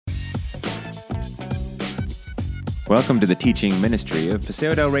Welcome to the teaching ministry of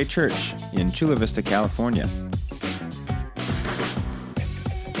Paseo del Rey Church in Chula Vista, California.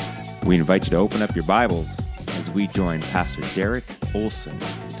 We invite you to open up your Bibles as we join Pastor Derek Olson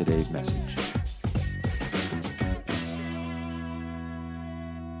in today's message.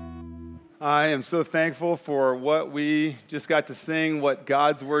 I am so thankful for what we just got to sing, what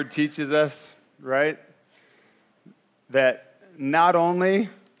God's Word teaches us, right? That not only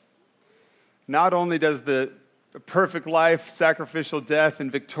does the perfect life, sacrificial death, and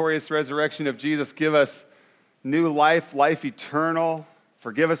victorious resurrection of Jesus give us new life, life eternal,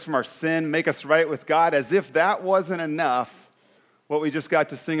 forgive us from our sin, make us right with God. As if that wasn't enough, what we just got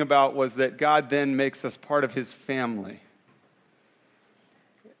to sing about was that God then makes us part of His family.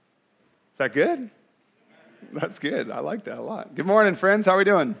 Is that good? That's good. I like that a lot. Good morning, friends. How are we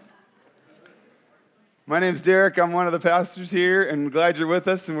doing? My name's Derek. I'm one of the pastors here, and glad you're with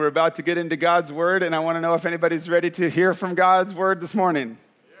us, and we're about to get into God's Word, and I want to know if anybody's ready to hear from God's Word this morning.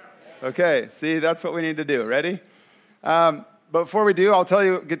 Okay, see, that's what we need to do. Ready? But before we do, I'll tell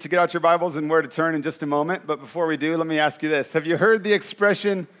you to get out your Bibles and where to turn in just a moment, but before we do, let me ask you this. Have you heard the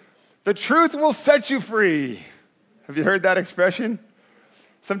expression, the truth will set you free? Have you heard that expression?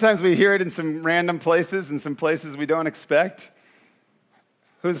 Sometimes we hear it in some random places and some places we don't expect.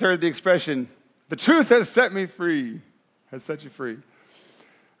 Who's heard the expression, the truth has set me free, has set you free?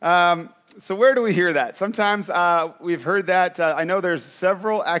 So where do we hear that? Sometimes we've heard that. I know there's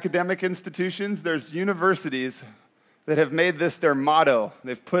several academic institutions. There's universities that have made this their motto.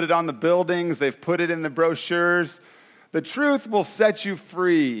 They've put it on the buildings. They've put it in the brochures. The truth will set you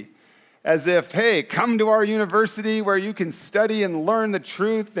free. As if, hey, come to our university where you can study and learn the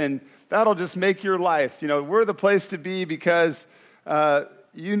truth, and that'll just make your life. You know, we're the place to be because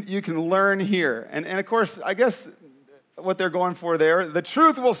you can learn here. And of course, I guess what they're going for there, the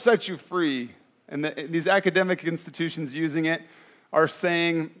truth will set you free. And these academic institutions using it are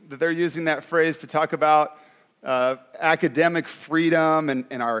saying that they're using that phrase to talk about academic freedom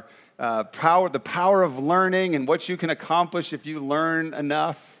and our power, the power of learning and what you can accomplish if you learn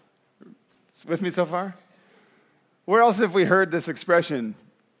enough. With me so far? Where else have we heard this expression?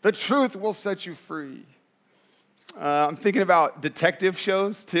 The truth will set you free. I'm thinking about detective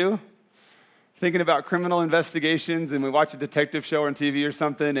shows too. Thinking about criminal investigations, and we watch a detective show on TV or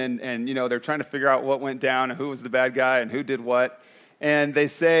something, and you know, they're trying to figure out what went down and who was the bad guy and who did what. And they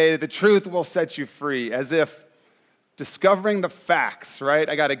say, the truth will set you free, as if discovering the facts, right?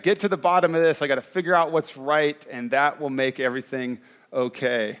 I got to get to the bottom of this. I got to figure out what's right, and that will make everything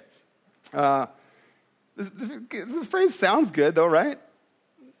okay. The phrase sounds good, though, right?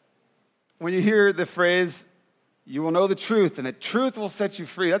 When you hear the phrase, you will know the truth, and the truth will set you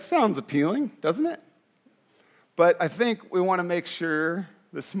free, that sounds appealing, doesn't it? But I think we want to make sure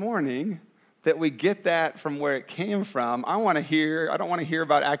this morning that we get that from where it came from. I don't want to hear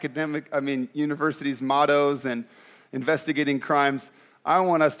about universities' mottos and investigating crimes. I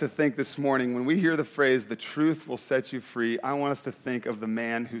want us to think this morning, when we hear the phrase, the truth will set you free, I want us to think of the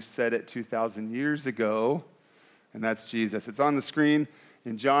man who said it 2,000 years ago, and that's Jesus. It's on the screen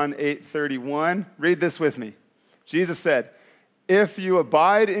in John 8:31. Read this with me. Jesus said, if you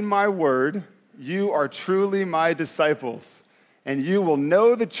abide in my word, you are truly my disciples, and you will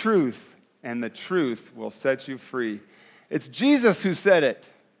know the truth, and the truth will set you free. It's Jesus who said it.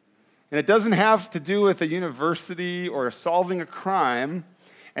 And it doesn't have to do with a university or solving a crime.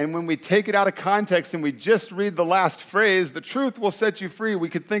 And when we take it out of context and we just read the last phrase, the truth will set you free, we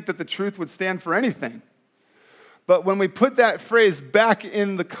could think that the truth would stand for anything. But when we put that phrase back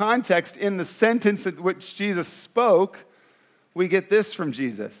in the context, in the sentence in which Jesus spoke, we get this from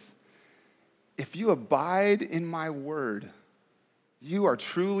Jesus. If you abide in my word, you are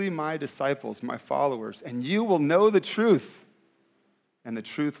truly my disciples, my followers, and you will know the truth, and the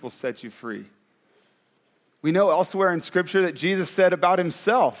truth will set you free. We know elsewhere in Scripture that Jesus said about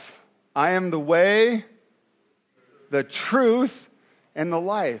himself, I am the way, the truth, and the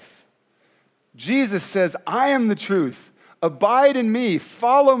life. Jesus says, I am the truth. Abide in me,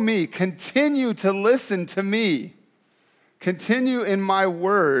 follow me, continue to listen to me. Continue in my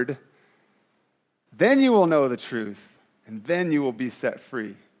word. Then you will know the truth, and then you will be set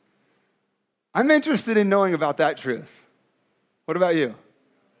free. I'm interested in knowing about that truth. What about you?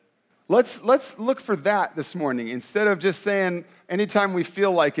 Let's look for that this morning. Instead of just saying, anytime we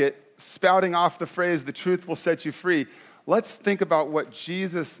feel like it, spouting off the phrase, the truth will set you free, let's think about what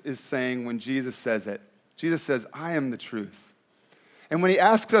Jesus is saying when Jesus says it. Jesus says, I am the truth. And when he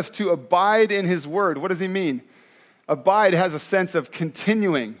asks us to abide in his word, what does he mean? Abide has a sense of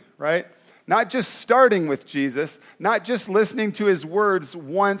continuing, right? Not just starting with Jesus, not just listening to his words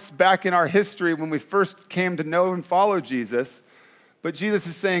once back in our history when we first came to know and follow Jesus, but Jesus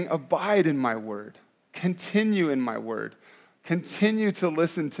is saying, abide in my word. Continue in my word. Continue to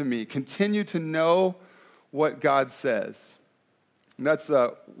listen to me. Continue to know what God says. And that's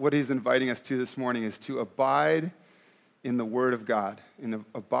what he's inviting us to this morning, is to abide in the word of God, and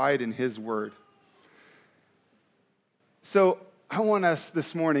abide in his word. So I want us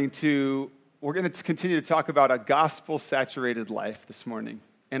this morning we're going to continue to talk about a gospel-saturated life this morning.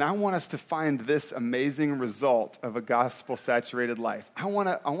 And I want us to find this amazing result of a gospel-saturated life.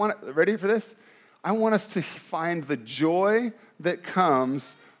 Ready for this? I want us to find the joy that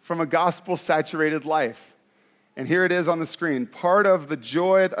comes from a gospel-saturated life. And here it is on the screen. Part of the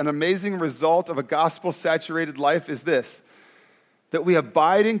joy, an amazing result of a gospel-saturated life is this, that we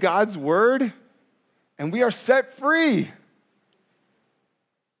abide in God's word and we are set free.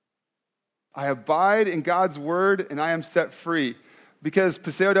 I abide in God's word and I am set free. Because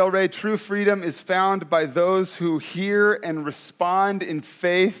Paseo del Rey, true freedom is found by those who hear and respond in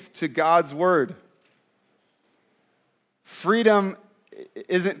faith to God's word. Freedom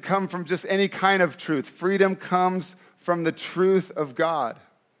isn't come from just any kind of truth. Freedom comes from the truth of God,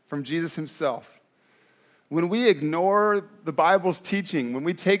 from Jesus himself. When we ignore the Bible's teaching, when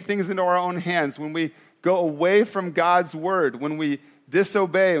we take things into our own hands, when we go away from God's word, when we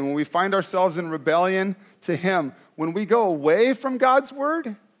disobey, when we find ourselves in rebellion to him, when we go away from God's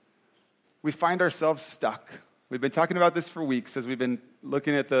word, we find ourselves stuck. We've been talking about this for weeks as we've been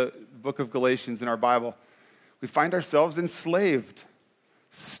looking at the book of Galatians in our Bible. We find ourselves enslaved,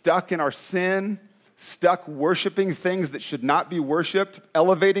 stuck in our sin, stuck worshiping things that should not be worshiped,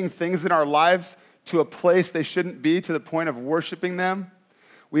 elevating things in our lives to a place they shouldn't be, to the point of worshiping them.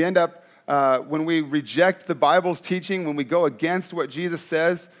 We end up, when we reject the Bible's teaching, when we go against what Jesus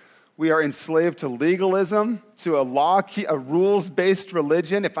says, we are enslaved to legalism, to a rules-based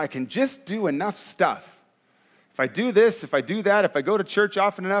religion. If I can just do enough stuff, if I do this, if I do that, if I go to church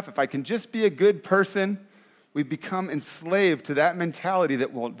often enough, if I can just be a good person, we become enslaved to that mentality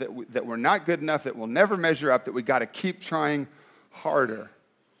that we're not good enough, that we'll never measure up, that we got to keep trying harder.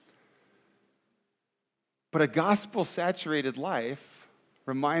 But a gospel-saturated life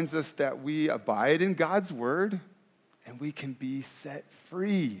reminds us that we abide in God's word and we can be set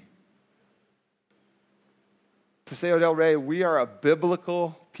free. Paseo del Rey, we are a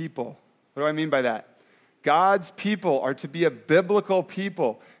biblical people. What do I mean by that? God's people are to be a biblical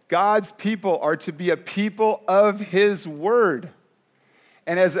people. God's people are to be a people of his word.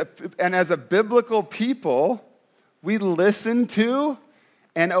 And as a biblical people, we listen to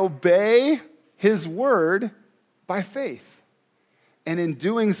and obey his word by faith. And in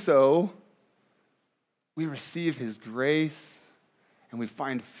doing so, we receive his grace and we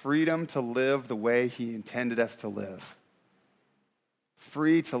find freedom to live the way he intended us to live.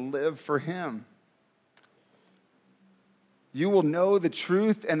 Free to live for him. You will know the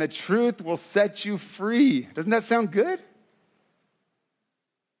truth, and the truth will set you free. Doesn't that sound good?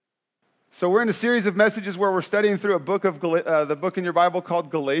 So we're in a series of messages where we're studying through a book of the book in your Bible called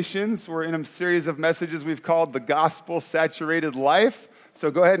Galatians. We're in a series of messages we've called the Gospel-Saturated Life. So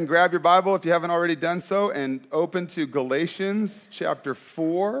go ahead and grab your Bible if you haven't already done so and open to Galatians chapter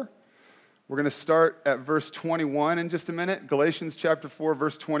 4. We're going to start at verse 21 in just a minute. Galatians chapter 4,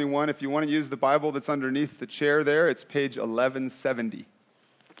 verse 21. If you want to use the Bible that's underneath the chair there, it's page 1170.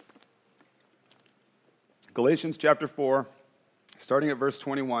 Galatians chapter 4, starting at verse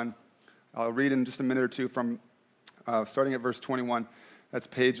 21. I'll read in just a minute or two from starting at verse 21. That's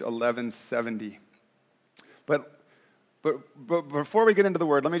page 1170. But before we get into the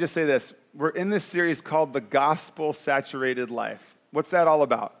word, let me just say this. We're in this series called The Gospel-Saturated Life. What's that all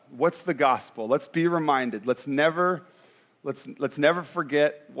about? What's the gospel? Let's be reminded. Let's never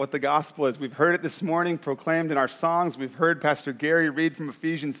forget what the gospel is. We've heard it this morning proclaimed in our songs. We've heard Pastor Gary read from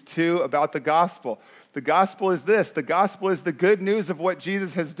Ephesians 2 about the gospel. The gospel is this. The gospel is the good news of what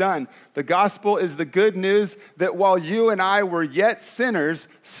Jesus has done. The gospel is the good news that while you and I were yet sinners,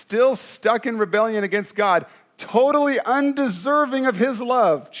 still stuck in rebellion against God, totally undeserving of his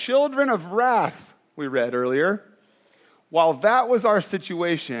love, children of wrath, we read earlier. While that was our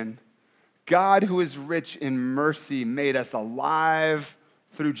situation, God, who is rich in mercy, made us alive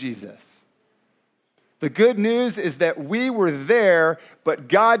through Jesus. The good news is that we were there, but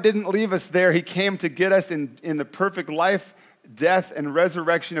God didn't leave us there. He came to get us in the perfect life, death, and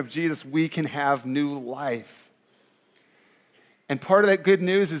resurrection of Jesus. We can have new life. And part of that good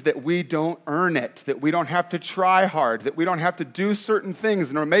news is that we don't earn it, that we don't have to try hard, that we don't have to do certain things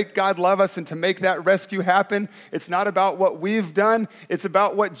and to make God love us and to make that rescue happen. It's not about what we've done. It's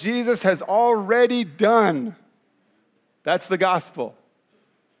about what Jesus has already done. That's the gospel.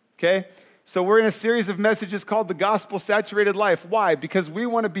 Okay? So we're in a series of messages called The Gospel Saturated Life. Why? Because we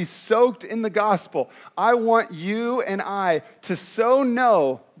want to be soaked in the gospel. I want you and I to so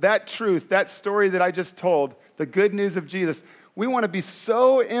know that truth, that story that I just told, the good news of Jesus. We want to be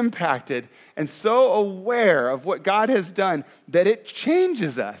so impacted and so aware of what God has done that it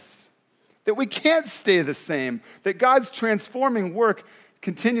changes us, that we can't stay the same, that God's transforming work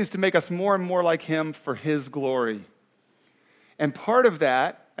continues to make us more and more like Him for His glory. And part of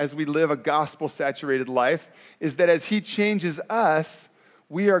that, as we live a gospel-saturated life, is that as He changes us,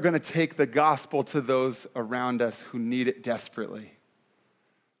 we are going to take the gospel to those around us who need it desperately.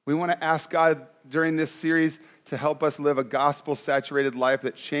 We want to ask God during this series to help us live a gospel-saturated life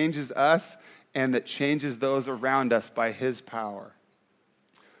that changes us and that changes those around us by His power.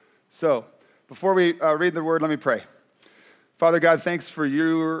 So, before we read the word, let me pray. Father God, thanks for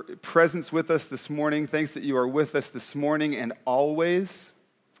your presence with us this morning. Thanks that you are with us this morning and always.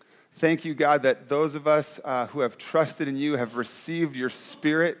 Thank you, God, that those of us who have trusted in you have received your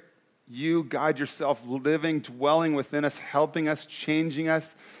Spirit. You, God, yourself living, dwelling within us, helping us, changing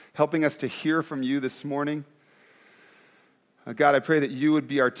us, helping us to hear from you this morning. God, I pray that you would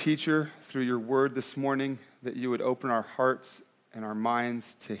be our teacher through your word this morning, that you would open our hearts and our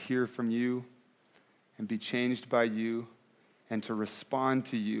minds to hear from you and be changed by you and to respond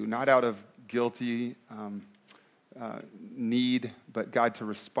to you, not out of guilty need, but God, to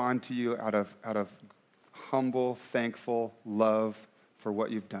respond to you out of humble, thankful love for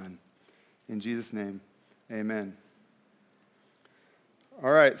what you've done. In Jesus' name, amen.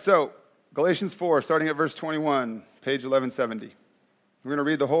 All right, so Galatians 4, starting at verse 21, page 1170. We're going to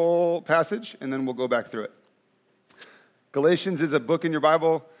read the whole passage, and then we'll go back through it. Galatians is a book in your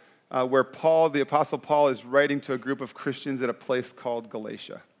Bible where Paul, the Apostle Paul, is writing to a group of Christians at a place called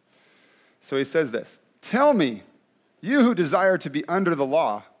Galatia. So he says this, "Tell me, you who desire to be under the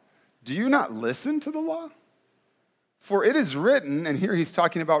law, do you not listen to the law? For it is written," and here he's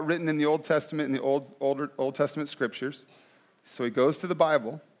talking about written in the Old Testament, in the Old Testament scriptures. So he goes to the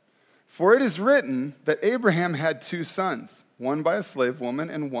Bible. "For it is written that Abraham had 2 sons, one by a slave woman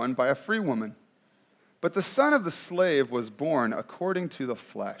and one by a free woman. But the son of the slave was born according to the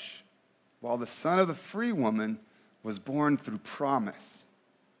flesh, while the son of the free woman was born through promise.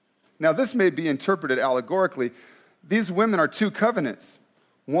 Now this may be interpreted allegorically. These women are 2 covenants.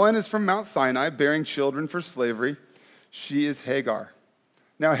 One is from Mount Sinai, bearing children for slavery. She is Hagar.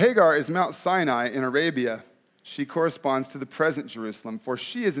 Now Hagar is Mount Sinai in Arabia. She corresponds to the present Jerusalem, for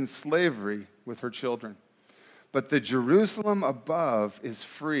she is in slavery with her children. But the Jerusalem above is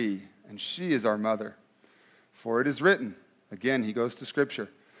free, and she is our mother. For it is written," again he goes to Scripture,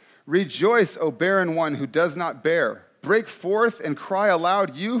 "Rejoice, O barren one who does not bear. Break forth and cry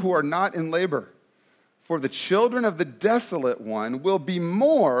aloud, you who are not in labor. For the children of the desolate one will be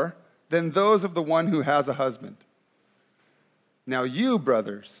more than those of the one who has a husband. Now you,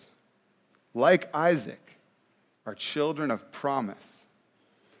 brothers, like Isaac, are children of promise.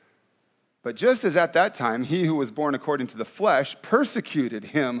 But just as at that time he who was born according to the flesh persecuted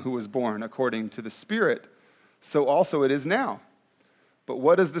him who was born according to the Spirit, so also it is now. But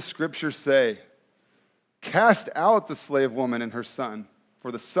what does the Scripture say? Cast out the slave woman and her son,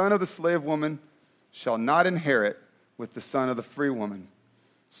 for the son of the slave woman shall not inherit with the son of the free woman.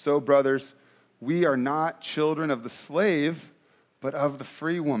 So, brothers, we are not children of the slave, but of the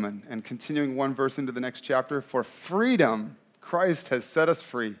free woman." And continuing one verse into the next chapter, "For freedom Christ has set us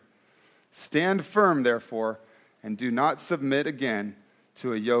free. Stand firm, therefore, and do not submit again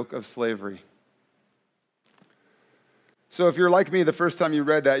to a yoke of slavery." So if you're like me, the first time you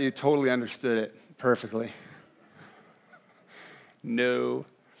read that, you totally understood it perfectly. No.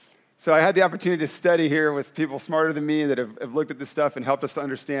 So I had the opportunity to study here with people smarter than me that have looked at this stuff and helped us to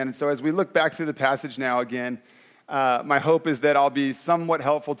understand. And so as we look back through the passage now again, my hope is that I'll be somewhat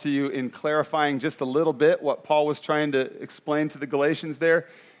helpful to you in clarifying just a little bit what Paul was trying to explain to the Galatians there.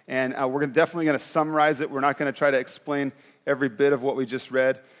 And we're definitely going to summarize it. We're not going to try to explain every bit of what we just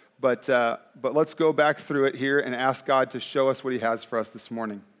read. But let's go back through it here and ask God to show us what he has for us this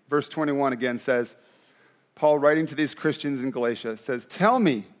morning. Verse 21 again says, Paul writing to these Christians in Galatia says, "Tell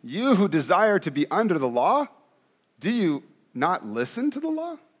me, you who desire to be under the law, do you not listen to the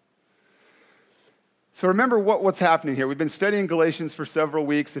law?" So remember what's happening here. We've been studying Galatians for several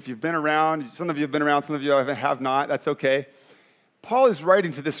weeks. If you've been around, some of you have been around, some of you have not. That's okay. Paul is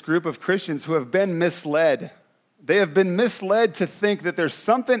writing to this group of Christians who have been misled They have been misled to think that there's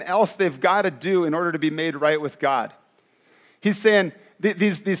something else they've got to do in order to be made right with God. He's saying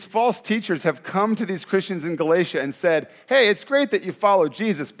these false teachers have come to these Christians in Galatia and said, hey, it's great that you follow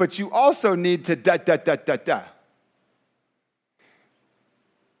Jesus, but you also need to da.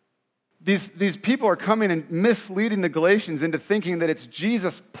 These people are coming and misleading the Galatians into thinking that it's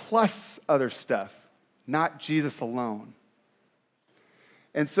Jesus plus other stuff, not Jesus alone.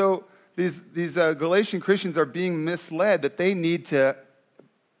 And so these Galatian Christians are being misled that they need to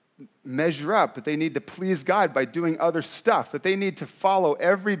measure up, that they need to please God by doing other stuff, that they need to follow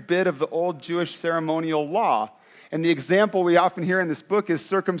every bit of the old Jewish ceremonial law. And the example we often hear in this book is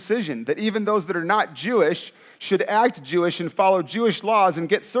circumcision, that even those that are not Jewish should act Jewish and follow Jewish laws and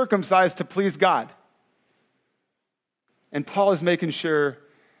get circumcised to please God. And Paul is making sure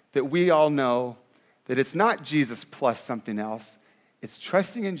that we all know that it's not Jesus plus something else. It's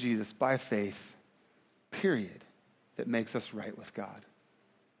trusting in Jesus by faith, period, that makes us right with God.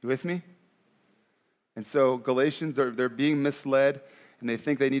 You with me? And so Galatians, they're being misled, and they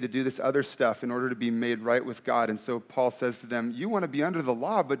think they need to do this other stuff in order to be made right with God. And so Paul says to them, you want to be under the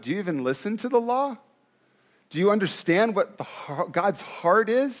law, but do you even listen to the law? Do you understand what God's heart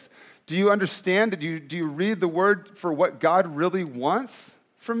is? Do you understand? Do you read the word for what God really wants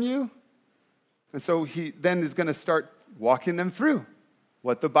from you? And so he then is going to start walking them through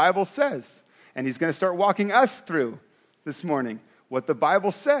what the Bible says. And he's going to start walking us through this morning what the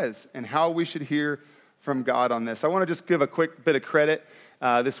Bible says and how we should hear from God on this. I want to just give a quick bit of credit.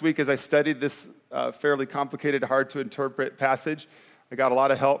 This week as I studied this fairly complicated, hard to interpret passage, I got a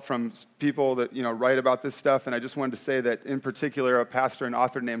lot of help from people that write about this stuff, and I just wanted to say that in particular, a pastor and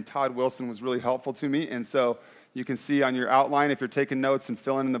author named Todd Wilson was really helpful to me. And so you can see on your outline, if you're taking notes and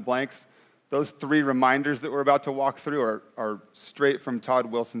filling in the blanks, those 3 reminders that we're about to walk through are straight from Todd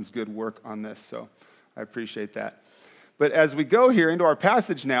Wilson's good work on this. So I appreciate that. But as we go here into our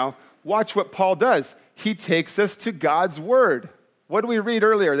passage now, watch what Paul does. He takes us to God's word. What did we read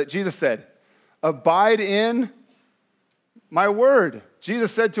earlier that Jesus said? Abide in my word.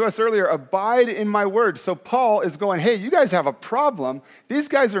 Jesus said to us earlier, abide in my word. So Paul is going, hey, you guys have a problem. These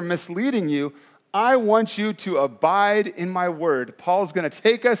guys are misleading you. I want you to abide in my word. Paul's going to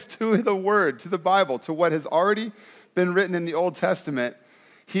take us to the word, to the Bible, to what has already been written in the Old Testament.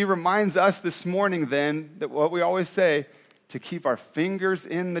 He reminds us this morning then that what we always say, to keep our fingers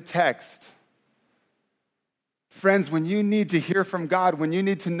in the text. Friends, when you need to hear from God, when you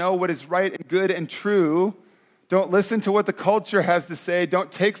need to know what is right and good and true, don't listen to what the culture has to say.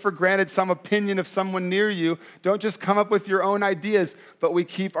 Don't take for granted some opinion of someone near you. Don't just come up with your own ideas, but we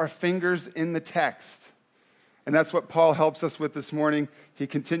keep our fingers in the text. And that's what Paul helps us with this morning. He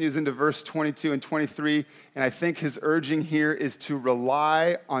continues into verse 22 and 23, and I think his urging here is to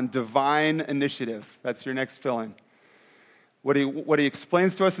rely on divine initiative. That's your next fill-in. What he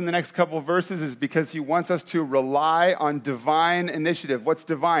explains to us in the next couple of verses is because he wants us to rely on divine initiative. What's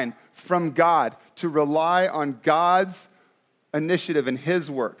divine? From God. To rely on God's initiative and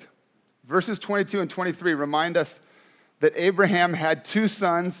his work. Verses 22 and 23 remind us that Abraham had 2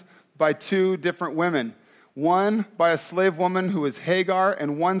 sons by 2 different women. One by a slave woman who was Hagar,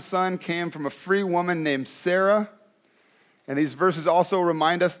 and one son came from a free woman named Sarah. And these verses also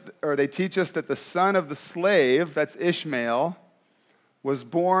remind us, or they teach us that the son of the slave, that's Ishmael, was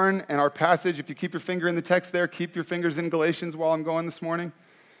born. And our passage, if you keep your finger in the text there, keep your fingers in Galatians while I'm going this morning.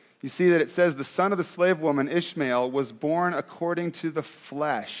 You see that it says the son of the slave woman, Ishmael, was born according to the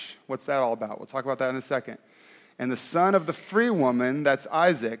flesh. What's that all about? We'll talk about that in a second. And the son of the free woman, that's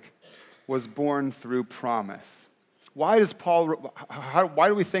Isaac, was born through promise. Why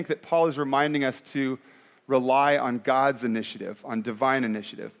do we think that Paul is reminding us to rely on God's initiative, on divine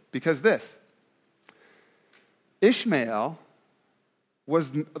initiative? Because Ishmael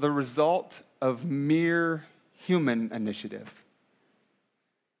was the result of mere human initiative.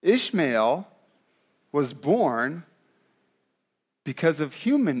 Ishmael was born because of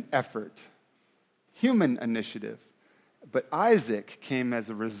human effort, human initiative. But Isaac came as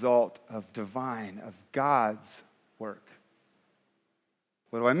a result of divine, of God's work.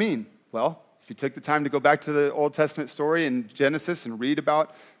 What do I mean? Well, if you took the time to go back to the Old Testament story in Genesis and read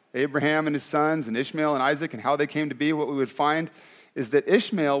about Abraham and his sons and Ishmael and Isaac and how they came to be, what we would find is that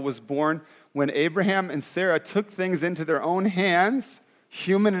Ishmael was born when Abraham and Sarah took things into their own hands,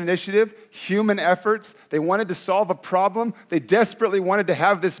 human initiative, human efforts. They wanted to solve a problem. They desperately wanted to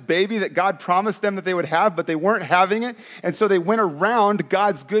have this baby that God promised them that they would have, but they weren't having it. And so they went around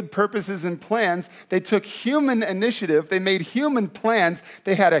God's good purposes and plans. They took human initiative. They made human plans.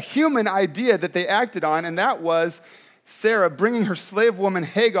 They had a human idea that they acted on, and that was, Sarah bringing her slave woman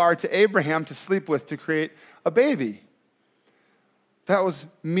Hagar to Abraham to sleep with to create a baby. That was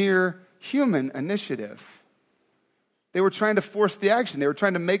mere human initiative. They were trying to force the action. They were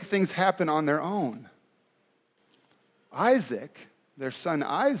trying to make things happen on their own. Isaac, their son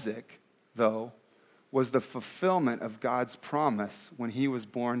Isaac, though, was the fulfillment of God's promise when he was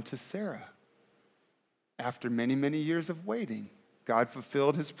born to Sarah. After many, many years of waiting, God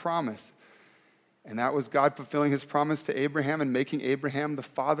fulfilled his promise. And that was God fulfilling his promise to Abraham and making Abraham the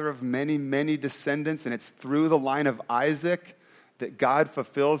father of many, many descendants. And it's through the line of Isaac that God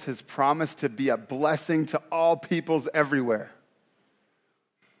fulfills his promise to be a blessing to all peoples everywhere.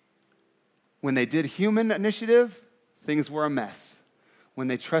 When they did human initiative, things were a mess. When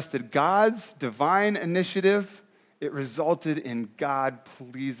they trusted God's divine initiative, it resulted in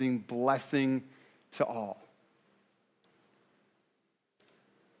God-pleasing blessing to all.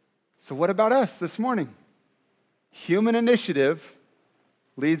 So what about us this morning? Human initiative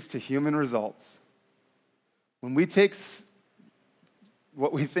leads to human results. When we take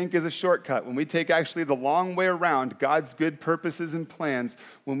what we think is a shortcut, when we take actually the long way around God's good purposes and plans,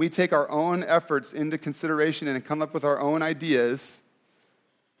 when we take our own efforts into consideration and come up with our own ideas,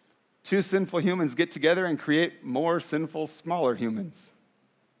 two sinful humans get together and create more sinful, smaller humans.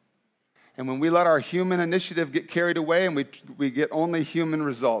 And when we let our human initiative get carried away and we get only human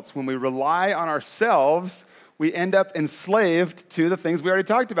results, when we rely on ourselves, we end up enslaved to the things we already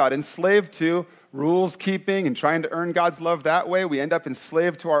talked about, enslaved to rules keeping and trying to earn God's love that way. We end up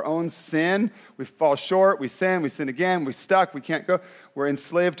enslaved to our own sin. We fall short, we sin again, we're stuck, we can't go. We're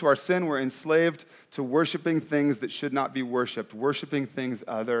enslaved to our sin. We're enslaved to worshiping things that should not be worshiped, worshiping things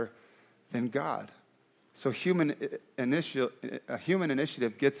other than God. So a human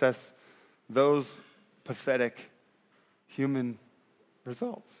initiative gets us those pathetic human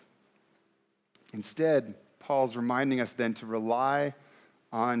results. Instead, Paul's reminding us then to rely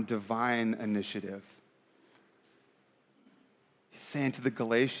on divine initiative. He's saying to the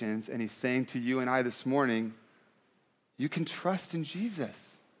Galatians, and he's saying to you and I this morning, you can trust in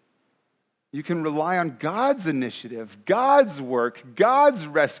Jesus. You can rely on God's initiative, God's work, God's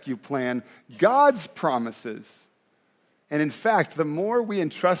rescue plan, God's promises. And in fact, the more we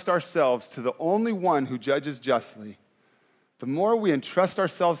entrust ourselves to the only one who judges justly, the more we entrust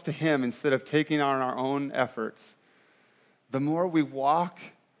ourselves to him instead of taking on our own efforts, the more we walk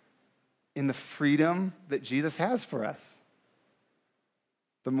in the freedom that Jesus has for us.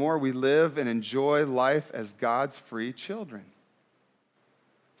 The more we live and enjoy life as God's free children.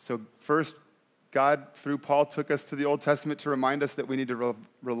 So first, God, through Paul, took us to the Old Testament to remind us that we need to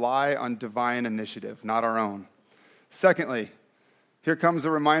rely on divine initiative, not our own. Secondly, here comes a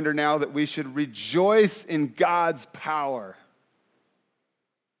reminder now that we should rejoice in God's power.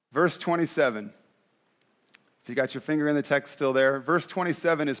 Verse 27. If you got your finger in the text still there, verse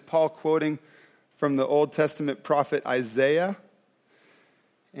 27 is Paul quoting from the Old Testament prophet Isaiah.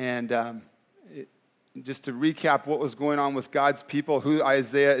 And just to recap what was going on with God's people, who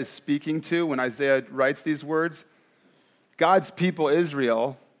Isaiah is speaking to when Isaiah writes these words, God's people,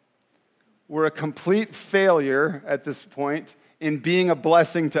 Israel, were a complete failure at this point in being a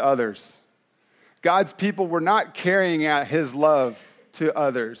blessing to others. God's people were not carrying out his love to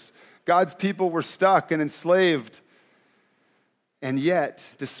others. God's people were stuck and enslaved. And yet,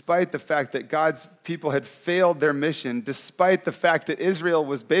 despite the fact that God's people had failed their mission, despite the fact that Israel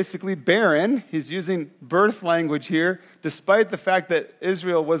was basically barren, he's using birth language here, despite the fact that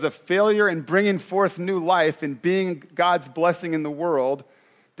Israel was a failure in bringing forth new life and being God's blessing in the world,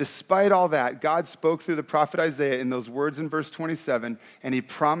 despite all that, God spoke through the prophet Isaiah in those words in verse 27, and he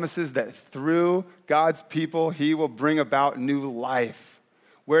promises that through God's people, he will bring about new life.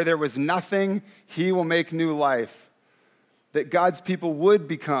 Where there was nothing, he will make new life. That God's people would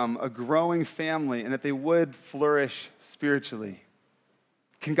become a growing family and that they would flourish spiritually.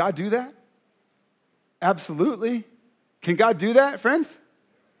 Can God do that? Absolutely. Can God do that, friends?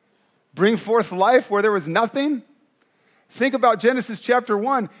 Bring forth life where there was nothing? Think about Genesis chapter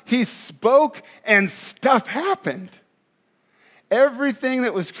 1. He spoke and stuff happened. Everything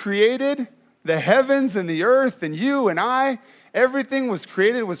that was created, the heavens and the earth and you and I, everything was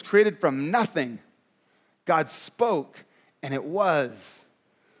created from nothing. God spoke and it was.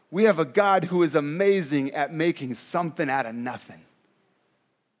 We have a God who is amazing at making something out of nothing.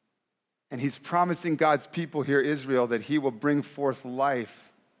 And he's promising God's people here, Israel, that he will bring forth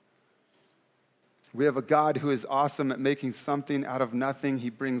life. We have a God who is awesome at making something out of nothing. He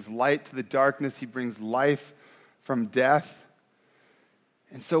brings light to the darkness. He brings life from death.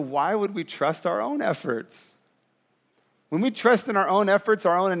 And so why would we trust our own efforts? When we trust in our own efforts,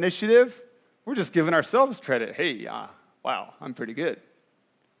 our own initiative, We're just giving ourselves credit. Hey, wow, I'm pretty good.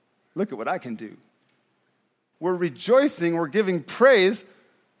 Look at what I can do. We're rejoicing, we're giving praise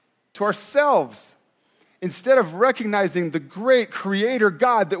to ourselves instead of recognizing the great creator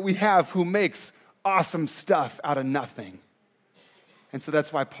God that we have who makes awesome stuff out of nothing. And so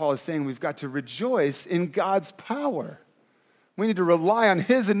that's why Paul is saying we've got to rejoice in God's power. We need to rely on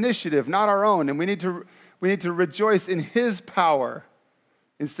his initiative, not our own, and we need to rejoice in his power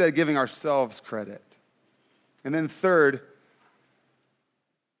instead of giving ourselves credit. And then third,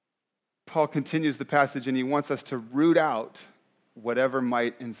 Paul continues the passage and he wants us to root out whatever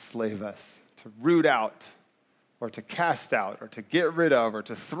might enslave us. To root out, or to cast out, or to get rid of, or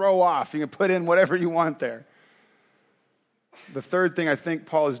to throw off. You can put in whatever you want there. The third thing I think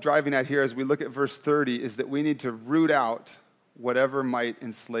Paul is driving at here as we look at verse 30 is that we need to root out whatever might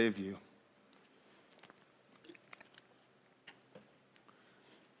enslave you.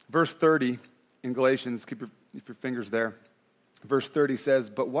 Verse 30 in Galatians, keep your fingers there. Verse 30 says,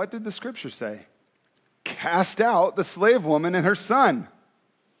 "But what did the scripture say? Cast out the slave woman and her son."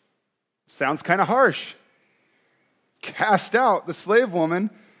 Sounds kind of harsh. Cast out the slave woman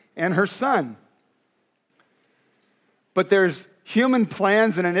and her son. But there's human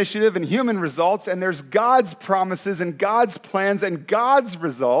plans and initiative and human results, and there's God's promises and God's plans and God's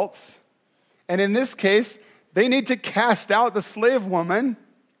results. And in this case, they need to cast out the slave woman.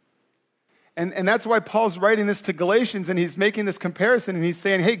 And that's why Paul's writing this to Galatians, and he's making this comparison, and he's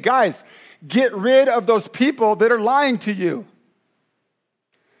saying, hey, guys, get rid of those people that are lying to you.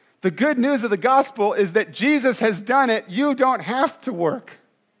 The good news of the gospel is that Jesus has done it. You don't have to work.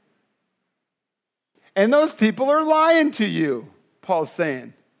 And those people are lying to you, Paul's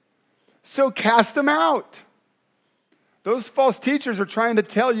saying. So cast them out. Those false teachers are trying to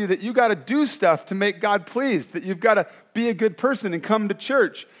tell you that you got to do stuff to make God pleased, that you've got to be a good person and come to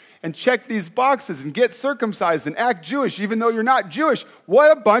church and check these boxes and get circumcised and act Jewish even though you're not Jewish.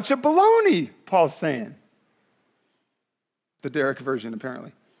 What a bunch of baloney, Paul's saying. The Derek version,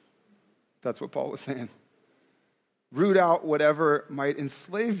 apparently. That's what Paul was saying. Root out whatever might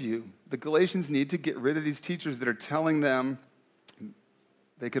enslave you. The Galatians need to get rid of these teachers that are telling them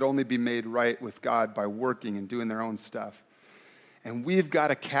they could only be made right with God by working and doing their own stuff. And we've got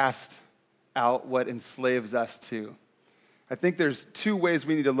to cast out what enslaves us too. I think there's two ways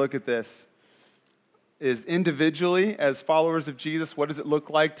we need to look at this. Is individually, as followers of Jesus, what does it look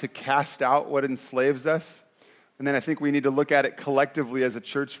like to cast out what enslaves us? And then I think we need to look at it collectively as a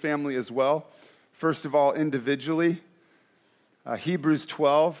church family as well. First of all, individually, Hebrews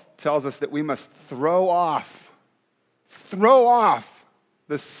 12 tells us that we must throw off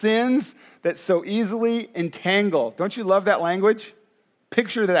the sins that so easily entangle. Don't you love that language?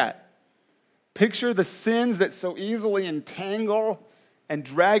 Picture that. Picture the sins that so easily entangle and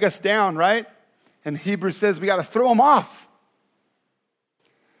drag us down, right? And Hebrews says we got to throw them off.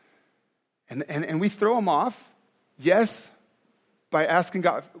 And we throw them off, yes, by asking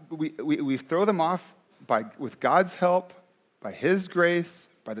God. We throw them off with God's help, by his grace,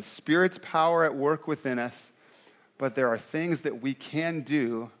 by the Spirit's power at work within us. But there are things that we can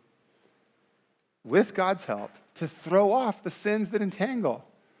do with God's help to throw off the sins that entangle.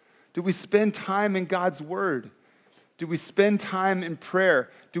 Do we spend time in God's word? Do we spend time in prayer?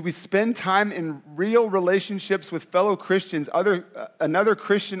 Do we spend time in real relationships with fellow Christians, another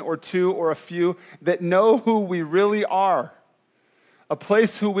Christian or two or a few that know who we really are? A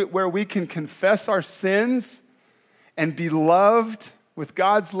place where we can confess our sins and be loved with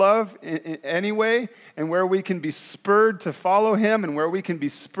God's love anyway, and where we can be spurred to follow him and where we can be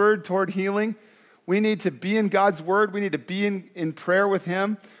spurred toward healing. We need to be in God's word. We need to be in prayer with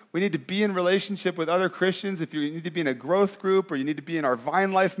him. We need to be in relationship with other Christians. If you need to be in a growth group or you need to be in our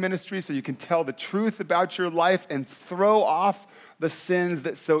Vine Life ministry so you can tell the truth about your life and throw off the sins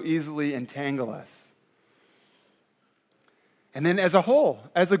that so easily entangle us. And then as a whole,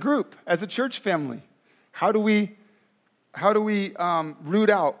 as a group, as a church family, how do we root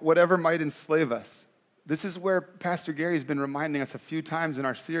out whatever might enslave us? This is where Pastor Gary's been reminding us a few times in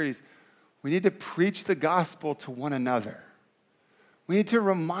our series. We need to preach the gospel to one another. We need to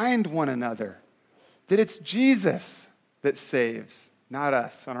remind one another that it's Jesus that saves, not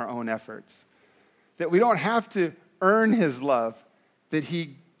us on our own efforts. That we don't have to earn his love, that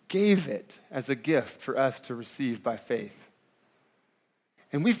he gave it as a gift for us to receive by faith.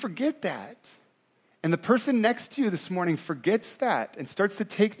 And we forget that. And the person next to you this morning forgets that and starts to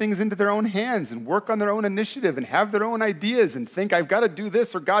take things into their own hands and work on their own initiative and have their own ideas and think, I've got to do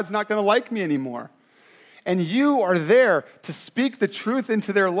this or God's not going to like me anymore. And you are there to speak the truth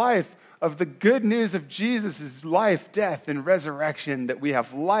into their life of the good news of Jesus' life, death, and resurrection, that we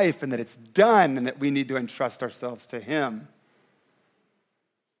have life and that it's done and that we need to entrust ourselves to him.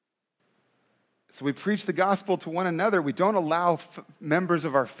 So we preach the gospel to one another. We don't allow members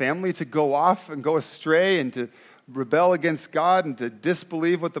of our family to go off and go astray and to rebel against God and to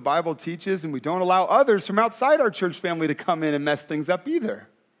disbelieve what the Bible teaches. And we don't allow others from outside our church family to come in and mess things up either.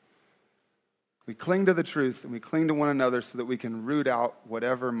 We cling to the truth and we cling to one another so that we can root out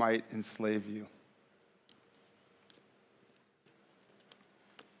whatever might enslave you.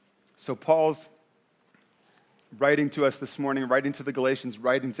 So Paul's writing to us this morning, writing to the Galatians,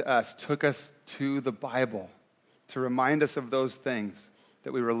 writing to us, took us to the Bible to remind us of those things,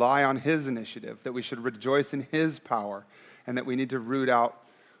 that we rely on his initiative, that we should rejoice in his power, and that we need to root out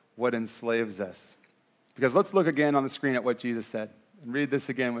what enslaves us. Because let's look again on the screen at what Jesus said, and read this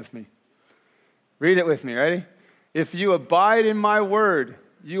again with me. Read it with me, ready? If you abide in my word,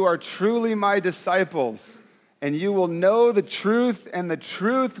 you are truly my disciples, and you will know the truth, and the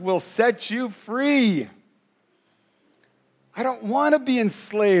truth will set you free. I don't want to be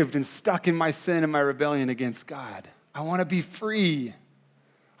enslaved and stuck in my sin and my rebellion against God. I want to be free.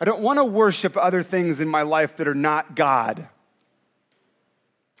 I don't want to worship other things in my life that are not God.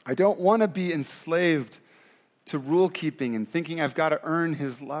 I don't want to be enslaved to rule keeping and thinking I've got to earn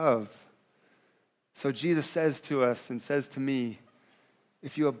his love. So Jesus says to us and says to me,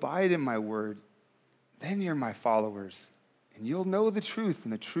 if you abide in my word, then you're my followers, and you'll know the truth,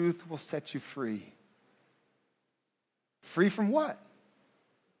 and the truth will set you free. Free from what?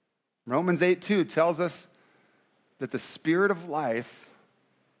 Romans 8:2 tells us that the Spirit of life,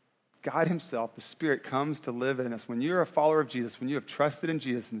 God himself, the Spirit comes to live in us. When you're a follower of Jesus, when you have trusted in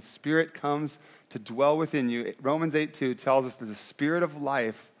Jesus and the Spirit comes to dwell within you, Romans 8:2 tells us that the Spirit of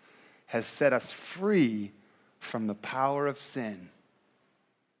life has set us free from the power of sin.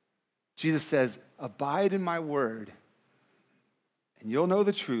 Jesus says, abide in my word, and you'll know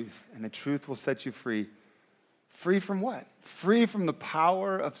the truth, and the truth will set you free. Free from what? Free from the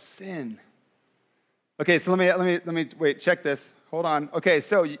power of sin. Okay, so let me wait, check this. Hold on. Okay,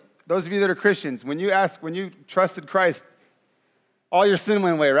 so those of you that are Christians, when you trusted Christ, all your sin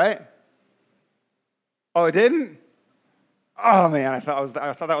went away, right? Oh, it didn't? Oh man, I thought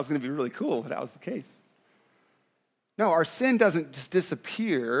that was going to be really cool if that was the case. No, our sin doesn't just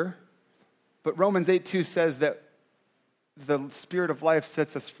disappear, but Romans 8:2 says that the Spirit of life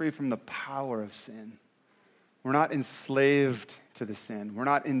sets us free from the power of sin. We're not enslaved to the sin. We're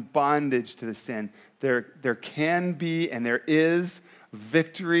not in bondage to the sin. There can be and there is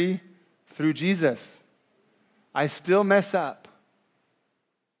victory through Jesus. I still mess up.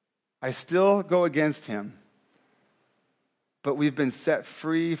 I still go against him. But we've been set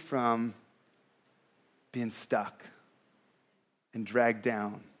free from being stuck and dragged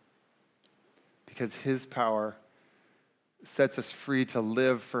down because his power sets us free to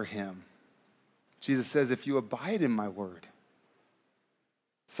live for him. Jesus says, if you abide in my word.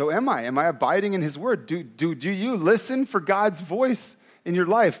 So am I. Am I abiding in his word? Do you listen for God's voice in your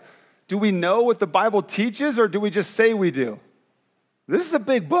life? Do we know what the Bible teaches, or do we just say we do? This is a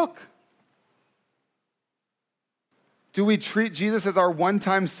big book. Do we treat Jesus as our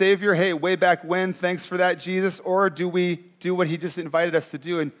one-time Savior? Hey, way back when, thanks for that, Jesus. Or do we do what he just invited us to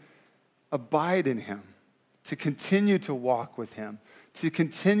do and abide in him, to continue to walk with him, to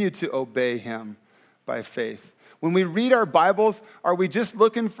continue to obey him by faith? When we read our Bibles, are we just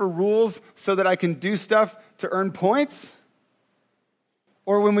looking for rules so that I can do stuff to earn points?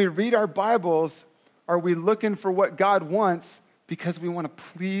 Or when we read our Bibles, are we looking for what God wants because we want to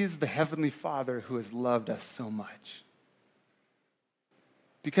please the Heavenly Father who has loved us so much?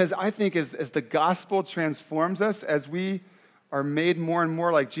 Because I think as the gospel transforms us, as we are made more and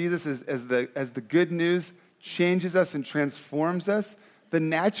more like Jesus, as the good news changes us and transforms us, the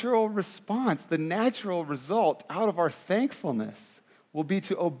natural response, the natural result out of our thankfulness will be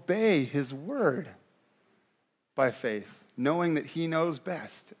to obey his word by faith, knowing that he knows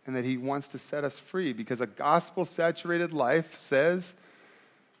best and that he wants to set us free, because a gospel-saturated life says,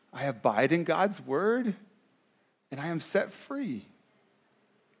 I abide in God's word and I am set free.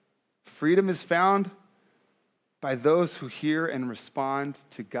 Freedom is found by those who hear and respond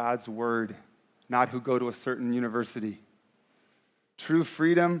to God's word, not who go to a certain university. True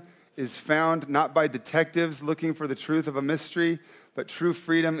freedom is found not by detectives looking for the truth of a mystery, but true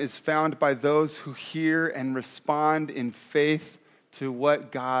freedom is found by those who hear and respond in faith to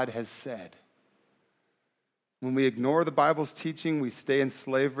what God has said. When we ignore the Bible's teaching, we stay in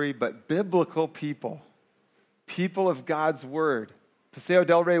slavery, but biblical people of God's word, Paseo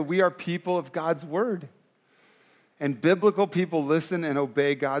del Rey, we are people of God's word. And biblical people listen and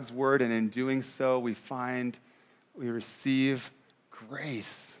obey God's word, and in doing so, we receive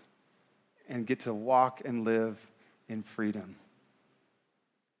grace and get to walk and live in freedom.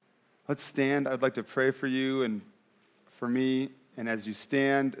 Let's stand. I'd like to pray for you and for me. And as you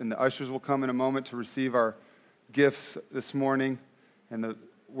stand, and the ushers will come in a moment to receive our gifts this morning, and the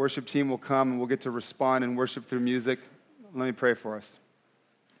worship team will come, and we'll get to respond and worship through music. Let me pray for us.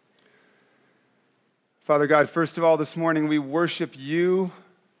 Father God, first of all, this morning we worship you.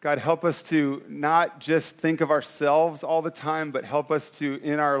 God, help us to not just think of ourselves all the time, but help us to,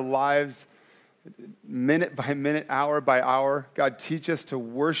 in our lives, minute by minute, hour by hour, God, teach us to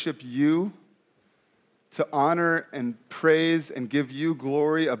worship you, to honor and praise and give you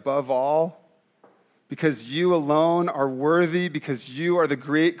glory above all, because you alone are worthy, because you are the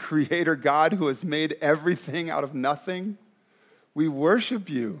great creator God who has made everything out of nothing. We worship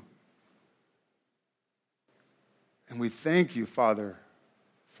you. And we thank you, Father,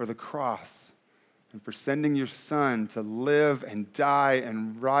 for the cross and for sending your Son to live and die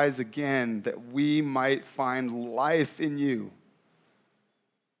and rise again that we might find life in you.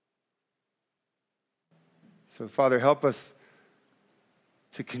 So, Father, help us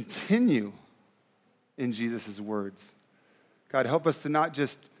to continue in Jesus' words. God, help us to not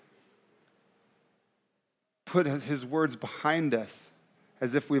just put his words behind us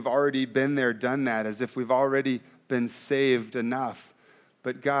as if we've already been there, done that, as if we've already been saved enough.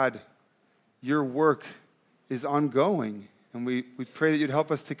 But God, your work is ongoing, and we pray that you'd help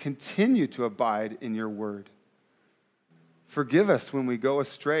us to continue to abide in your word. Forgive us when we go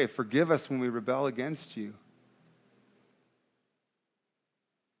astray. Forgive us when we rebel against you.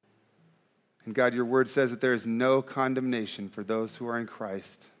 And God, your word says that there is no condemnation for those who are in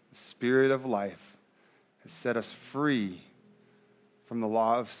Christ. The Spirit of life has set us free from the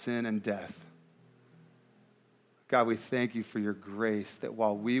law of sin and death. God, we thank you for your grace, that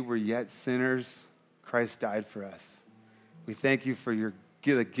while we were yet sinners, Christ died for us. We thank you for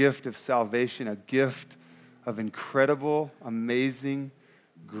the gift of salvation, a gift of incredible, amazing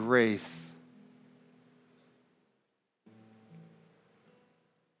grace.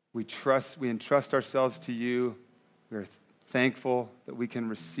 We entrust ourselves to you. We are thankful that we can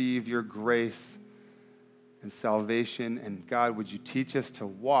receive your grace and salvation. And God, would you teach us to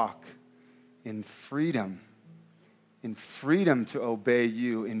walk in freedom to obey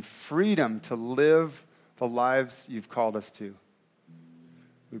you, in freedom to live the lives you've called us to.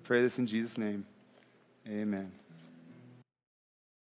 We pray this in Jesus' name. Amen.